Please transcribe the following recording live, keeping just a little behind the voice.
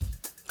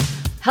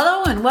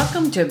Hello and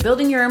welcome to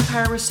Building Your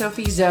Empire with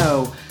Sophie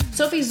Zoe.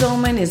 Sophie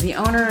Zollman is the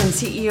owner and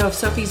CEO of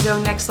Sophie Zoe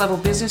Next Level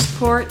Business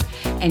Support,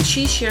 and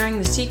she's sharing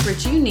the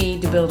secrets you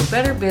need to build a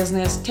better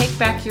business, take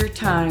back your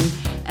time,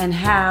 and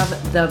have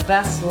the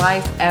best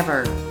life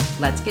ever.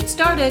 Let's get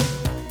started.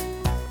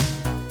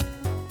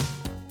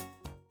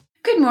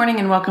 Good morning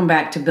and welcome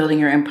back to Building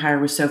Your Empire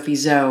with Sophie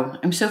Zoe.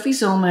 I'm Sophie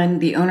Zollman,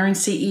 the owner and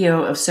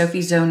CEO of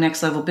Sophie Zoe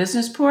Next Level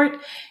Business Support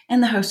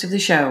and the host of the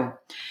show.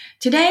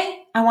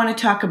 Today, I want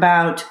to talk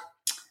about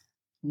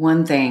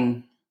one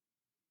thing,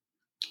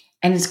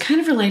 and it's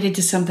kind of related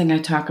to something I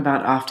talk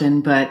about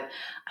often, but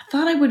I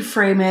thought I would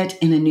frame it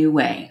in a new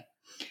way.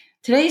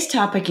 Today's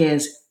topic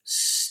is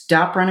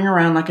stop running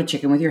around like a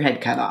chicken with your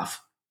head cut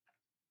off.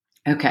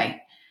 Okay,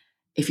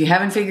 if you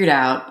haven't figured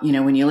out,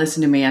 when you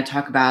listen to me, I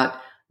talk about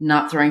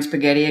not throwing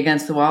spaghetti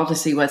against the wall to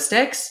see what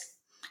sticks.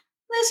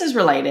 This is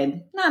related,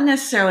 not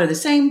necessarily the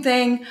same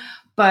thing,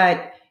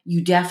 but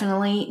you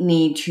definitely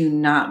need to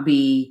not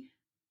be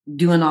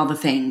doing all the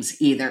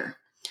things either.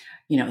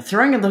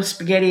 Throwing the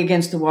spaghetti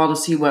against the wall to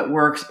see what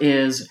works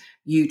is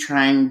you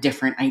trying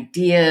different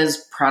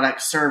ideas,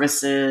 products,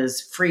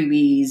 services,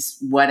 freebies,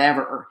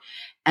 whatever,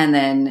 and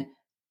then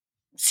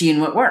seeing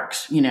what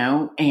works,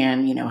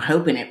 and,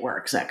 hoping it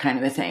works, that kind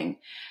of a thing.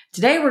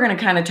 Today, we're going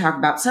to kind of talk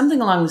about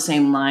something along the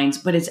same lines,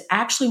 but it's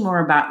actually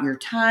more about your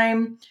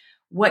time,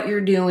 what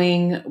you're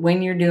doing,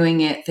 when you're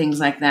doing it, things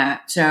like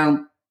that.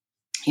 So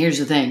here's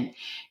the thing.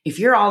 If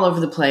you're all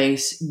over the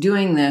place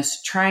doing this,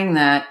 trying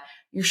that,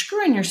 you're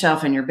screwing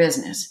yourself and your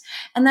business.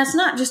 And that's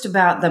not just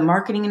about the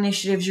marketing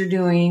initiatives you're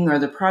doing or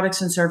the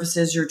products and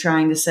services you're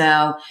trying to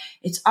sell.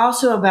 It's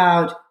also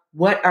about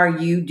what are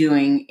you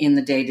doing in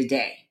the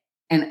day-to-day.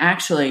 And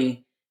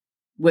actually,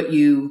 what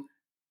you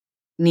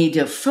need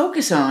to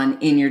focus on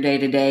in your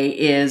day-to-day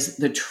is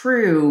the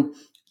true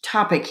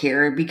topic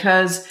here,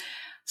 because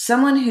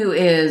someone who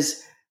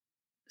is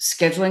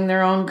scheduling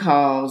their own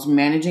calls,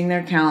 managing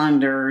their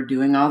calendar,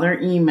 doing all their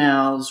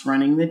emails,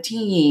 running the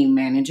team,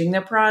 managing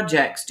their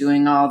projects,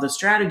 doing all the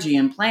strategy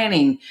and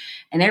planning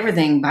and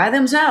everything by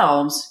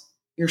themselves,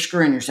 you're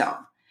screwing yourself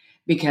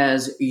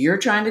because you're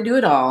trying to do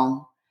it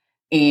all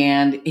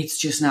and it's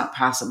just not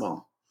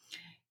possible.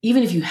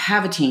 Even if you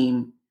have a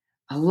team,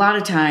 a lot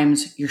of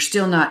times you're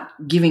still not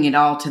giving it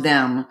all to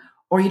them,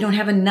 or you don't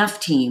have enough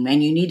team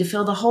and you need to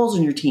fill the holes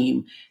in your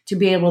team to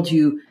be able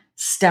to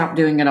stop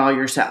doing it all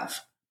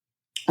yourself.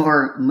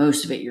 Or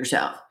most of it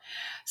yourself.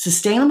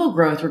 Sustainable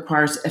growth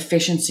requires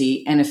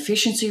efficiency, and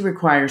efficiency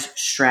requires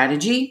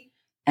strategy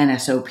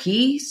and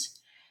SOPs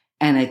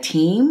and a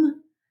team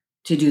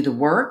to do the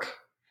work,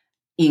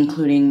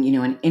 including,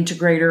 an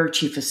integrator,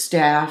 chief of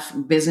staff,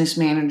 business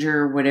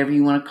manager, whatever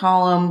you want to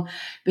call them,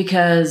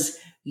 because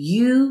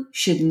you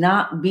should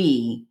not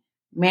be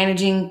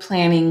managing,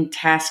 planning,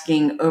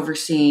 tasking,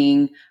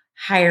 overseeing,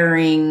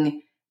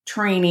 hiring,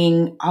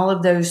 training, all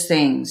of those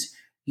things.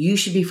 You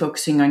should be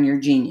focusing on your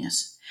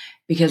genius.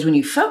 Because when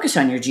you focus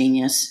on your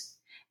genius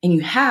and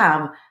you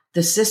have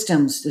the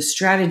systems, the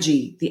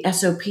strategy, the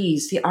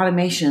SOPs, the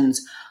automations,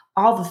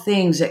 all the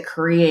things that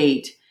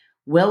create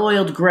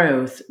well-oiled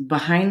growth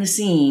behind the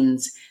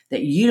scenes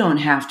that you don't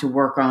have to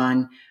work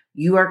on,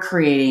 you are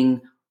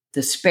creating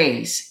the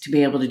space to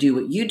be able to do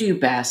what you do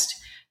best,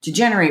 to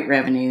generate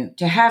revenue,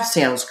 to have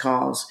sales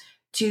calls,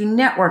 to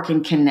network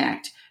and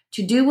connect,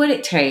 to do what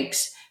it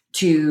takes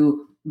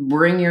to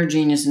bring your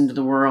genius into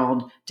the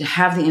world, to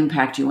have the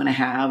impact you want to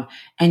have,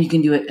 and you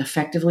can do it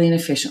effectively and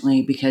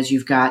efficiently because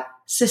you've got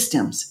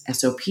systems,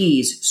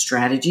 SOPs,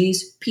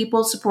 strategies,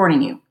 people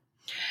supporting you.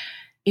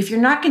 If you're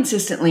not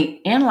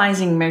consistently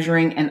analyzing,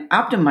 measuring, and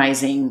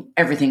optimizing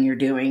everything you're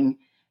doing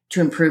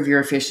to improve your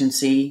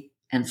efficiency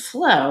and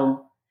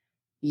flow,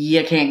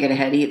 you can't get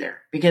ahead either.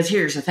 Because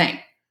here's the thing.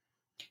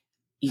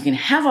 You can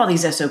have all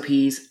these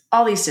SOPs,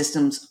 all these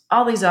systems,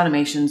 all these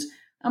automations,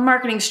 a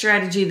marketing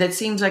strategy that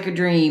seems like a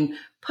dream,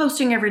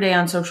 posting every day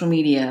on social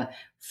media,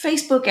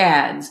 Facebook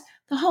ads,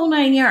 the whole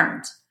 9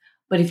 yards.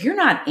 But if you're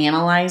not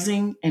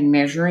analyzing and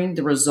measuring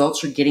the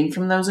results you're getting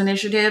from those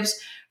initiatives,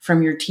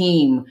 from your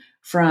team,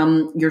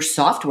 from your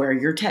software,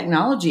 your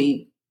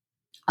technology,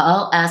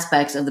 all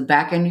aspects of the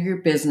back end of your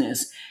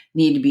business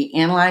need to be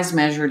analyzed,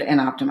 measured,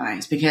 and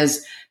optimized.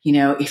 Because,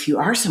 if you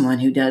are someone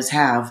who does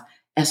have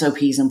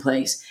SOPs in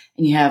place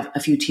and you have a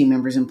few team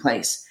members in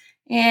place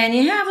and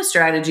you have a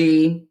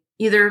strategy,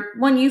 either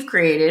one you've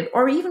created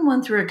or even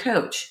one through a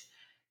coach,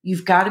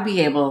 you've got to be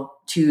able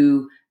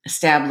to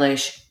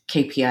establish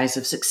KPIs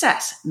of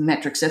success,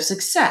 metrics of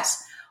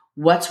success,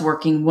 what's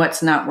working,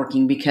 what's not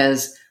working,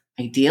 because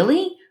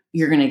ideally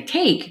you're going to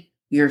take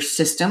your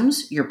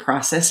systems, your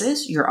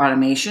processes, your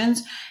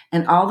automations,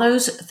 and all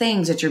those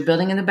things that you're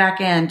building in the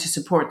back end to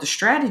support the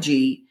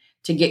strategy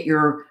to get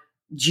your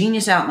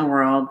genius out in the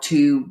world,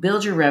 to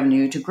build your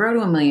revenue, to grow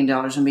to $1 million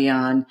and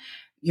beyond.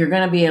 You're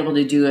going to be able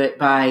to do it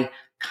by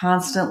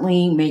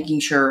constantly making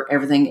sure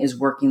everything is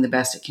working the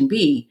best it can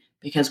be.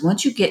 Because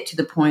once you get to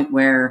the point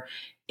where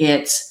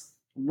it's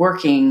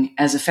working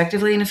as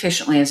effectively and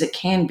efficiently as it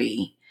can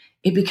be,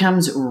 it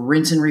becomes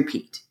rinse and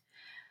repeat.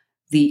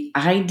 The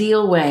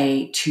ideal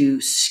way to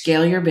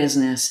scale your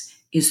business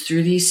is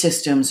through these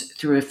systems,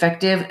 through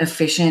effective,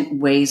 efficient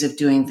ways of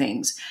doing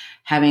things.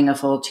 Having a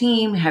full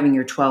team, having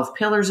your 12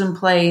 pillars in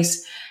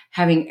place,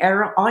 having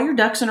all your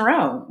ducks in a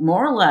row,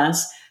 more or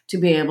less, to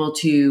be able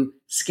to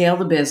scale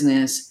the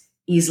business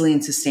easily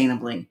and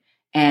sustainably.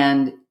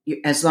 And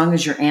as long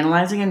as you're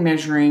analyzing and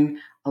measuring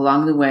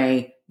along the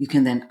way, you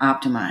can then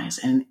optimize.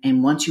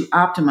 And once you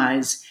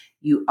optimize,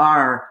 you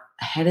are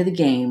ahead of the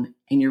game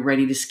and you're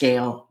ready to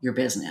scale your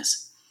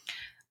business.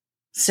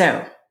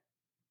 So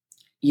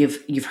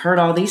you've heard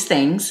all these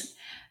things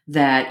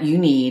that you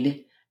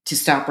need to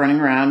stop running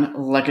around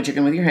like a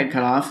chicken with your head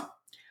cut off.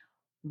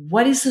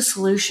 What is the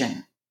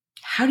solution?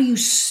 How do you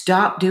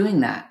stop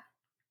doing that?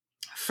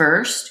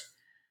 First,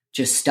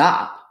 just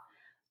stop.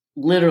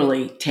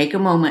 Literally take a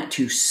moment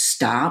to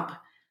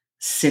stop,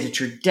 sit at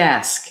your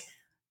desk,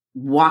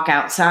 walk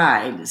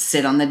outside,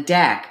 sit on the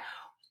deck,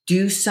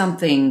 do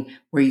something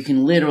where you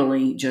can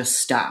literally just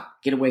stop.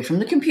 Get away from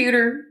the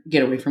computer,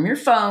 get away from your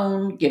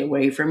phone, get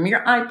away from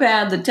your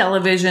iPad, the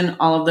television,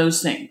 all of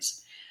those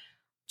things.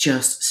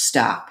 Just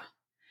stop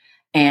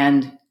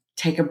and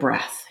take a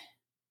breath.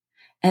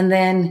 And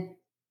then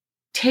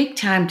take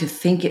time to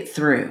think it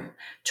through,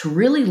 to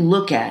really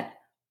look at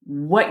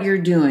what you're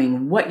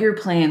doing, what your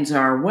plans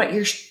are, what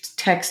your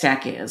tech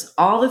stack is,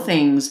 all the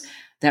things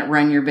that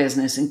run your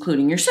business,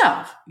 including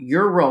yourself,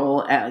 your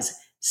role as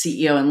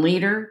CEO and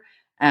leader,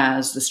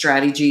 as the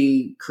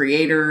strategy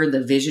creator,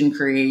 the vision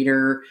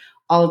creator,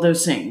 all of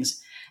those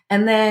things.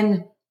 And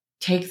then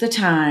take the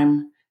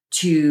time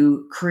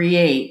to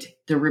create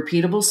the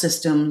repeatable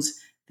systems,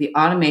 the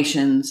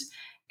automations,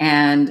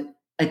 and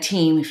a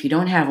team. If you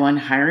don't have one,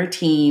 hire a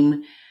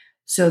team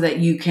so that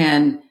you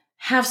can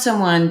have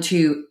someone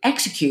to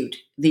execute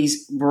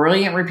these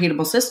brilliant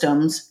repeatable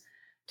systems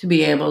to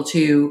be able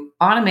to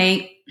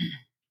automate,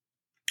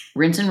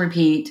 rinse and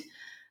repeat,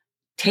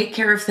 take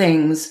care of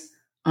things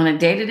on a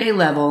day-to-day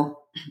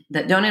level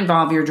that don't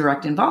involve your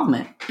direct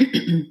involvement.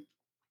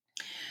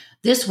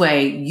 This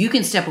way, you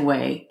can step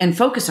away and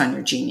focus on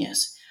your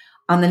genius,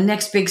 on the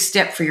next big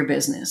step for your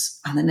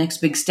business, on the next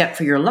big step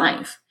for your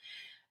life.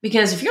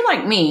 Because if you're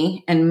like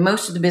me and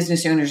most of the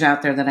business owners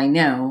out there that I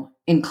know,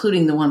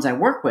 including the ones I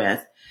work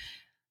with,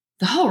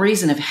 the whole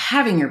reason of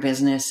having your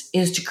business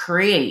is to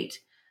create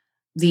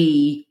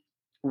the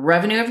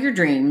revenue of your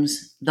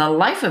dreams, the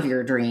life of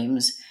your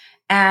dreams,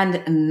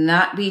 and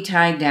not be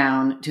tied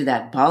down to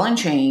that ball and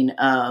chain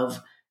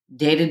of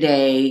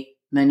day-to-day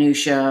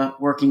minutia,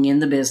 working in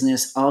the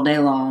business all day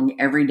long,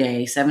 every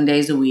day, 7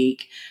 days a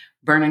week,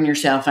 burning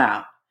yourself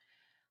out,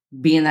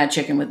 being that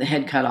chicken with the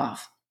head cut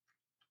off.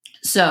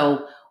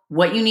 So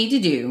what you need to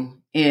do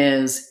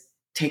is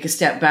take a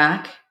step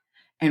back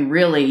and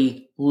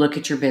really look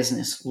at your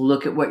business,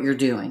 look at what you're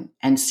doing,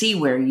 and see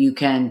where you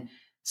can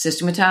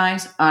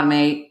systematize,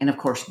 automate, and of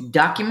course,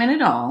 document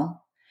it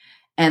all,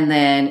 and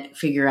then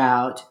figure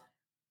out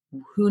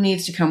who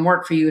needs to come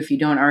work for you if you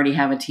don't already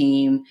have a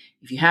team.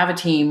 If you have a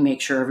team,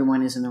 make sure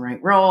everyone is in the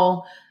right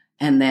role,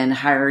 and then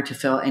hire to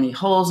fill any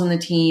holes in the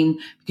team,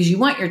 because you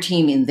want your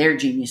team in their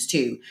genius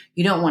too.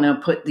 You don't want to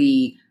put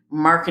the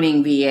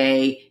marketing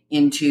VA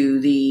into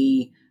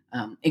the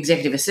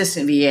executive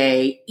assistant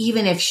VA,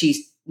 even if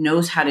she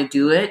knows how to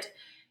do it.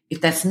 If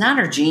that's not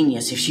her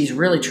genius, if she's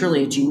really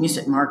truly a genius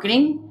at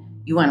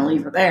marketing, you want to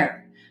leave her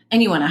there.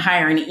 And you want to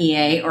hire an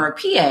EA or a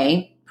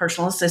PA,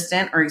 personal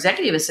assistant or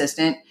executive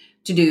assistant,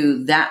 to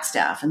do that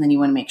stuff. And then you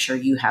want to make sure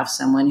you have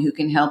someone who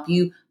can help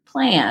you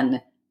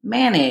plan,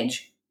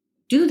 manage,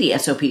 do the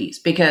SOPs,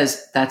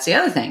 because that's the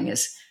other thing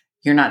is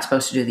you're not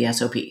supposed to do the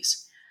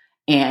SOPs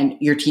and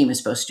your team is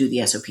supposed to do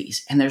the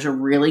SOPs. And there's a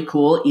really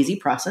cool, easy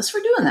process for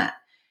doing that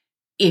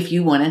if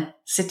you want to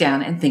sit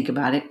down and think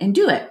about it and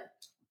do it.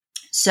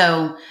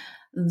 So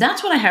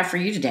that's what I have for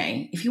you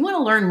today. If you want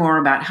to learn more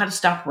about how to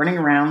stop running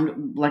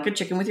around like a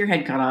chicken with your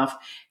head cut off,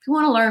 if you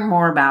want to learn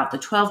more about the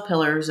 12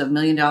 pillars of $1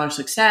 Million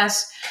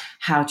Success,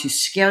 how to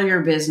scale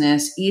your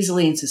business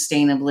easily and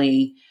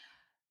sustainably,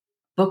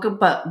 book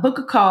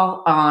a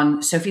call on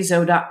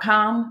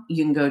sophiezoe.com.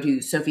 You can go to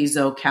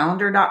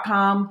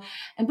sophiezoecalendar.com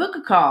and book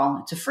a call.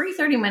 It's a free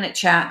 30-minute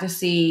chat to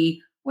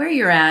see where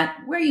you're at,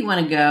 where you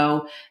want to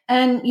go,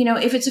 and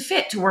if it's a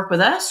fit to work with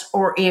us,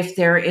 or if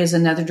there is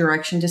another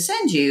direction to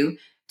send you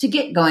to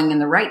get going in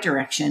the right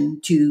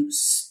direction, to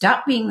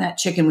stop being that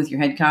chicken with your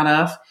head cut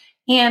off,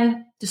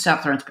 and to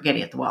stop throwing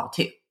spaghetti at the wall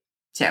too.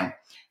 So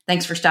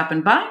thanks for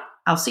stopping by.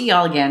 I'll see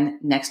y'all again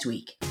next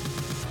week.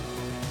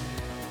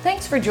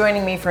 Thanks for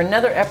joining me for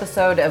another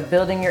episode of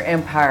Building Your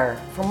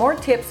Empire. For more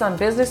tips on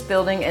business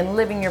building and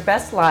living your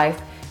best life,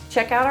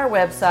 check out our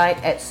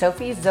website at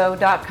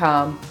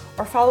sophiezoe.com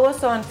or follow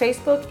us on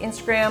Facebook,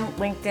 Instagram,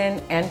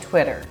 LinkedIn, and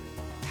Twitter.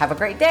 Have a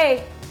great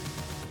day.